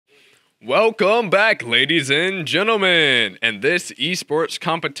Welcome back, ladies and gentlemen. In this esports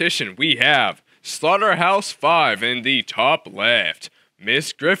competition, we have Slaughterhouse 5 in the top left,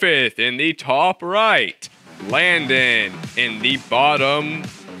 Miss Griffith in the top right, Landon in the bottom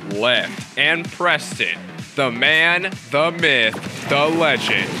left, and Preston, the man, the myth, the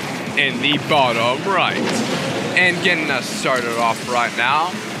legend, in the bottom right. And getting us started off right now,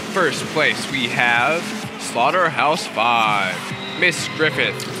 first place we have Slaughterhouse 5, Miss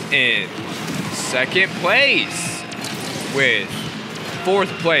Griffith in second place, with fourth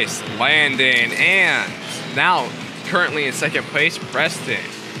place Landon, and now currently in second place Preston.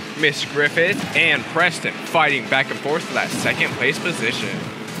 Miss Griffith and Preston fighting back and forth for that second place position.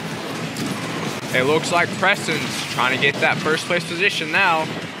 It looks like Preston's trying to get that first place position now.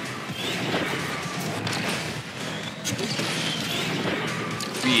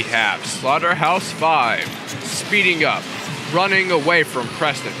 We have Slaughterhouse 5 speeding up, running away from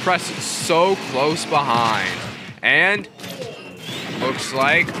Preston. Preston's so close behind. And looks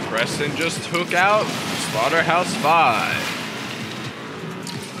like Preston just took out Slaughterhouse 5.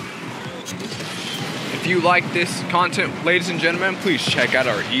 If you like this content, ladies and gentlemen, please check out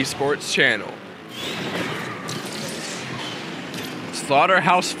our esports channel.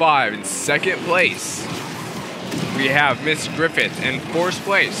 Slaughterhouse 5 in second place. We have Miss Griffith in fourth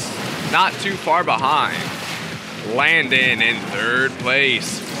place, not too far behind. Landon in third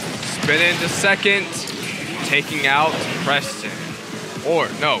place, spinning to second, taking out Preston. Or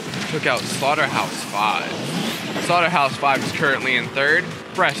no, took out Slaughterhouse 5. Slaughterhouse 5 is currently in third,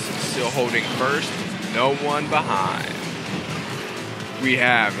 Preston still holding first, no one behind. We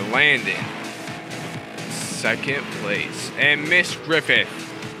have Landon second place, and Miss Griffith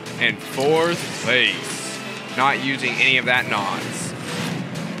in fourth place, not using any of that nonce.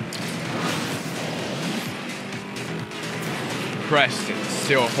 Preston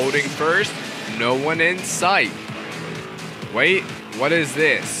still holding first, no one in sight. Wait, what is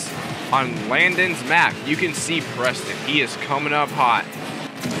this? On Landon's map, you can see Preston. He is coming up hot.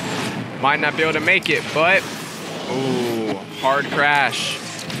 Might not be able to make it, but ooh, hard crash.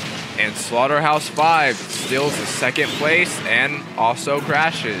 And Slaughterhouse 5 steals the second place and also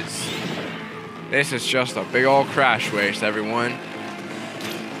crashes. This is just a big old crash waste, everyone.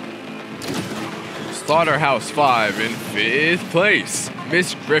 Slaughterhouse 5 in fifth place,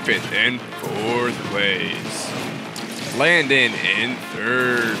 Miss Griffith in fourth place, Landon in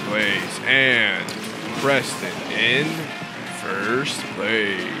third place, and Preston in first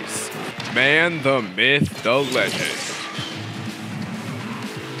place. Man, the myth, the legend.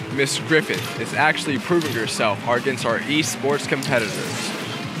 Miss Griffith is actually proving herself against our esports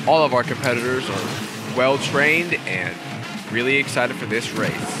competitors. All of our competitors are well trained and really excited for this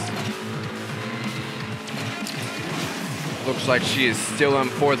race. Looks like she is still in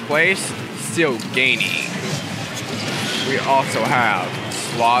fourth place, still gaining. We also have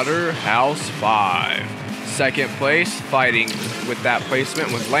Slaughterhouse 5. Second place, fighting with that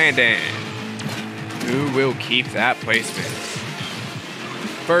placement with Landon. Who will keep that placement?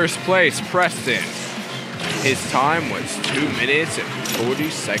 First place, Preston. His time was 2 minutes and 40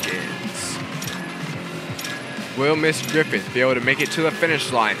 seconds. Will Miss Griffith be able to make it to the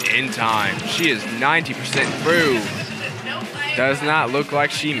finish line in time? She is 90% through. Does not look like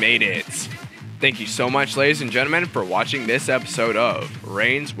she made it. Thank you so much, ladies and gentlemen, for watching this episode of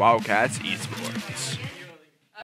Reigns Wildcats Esports.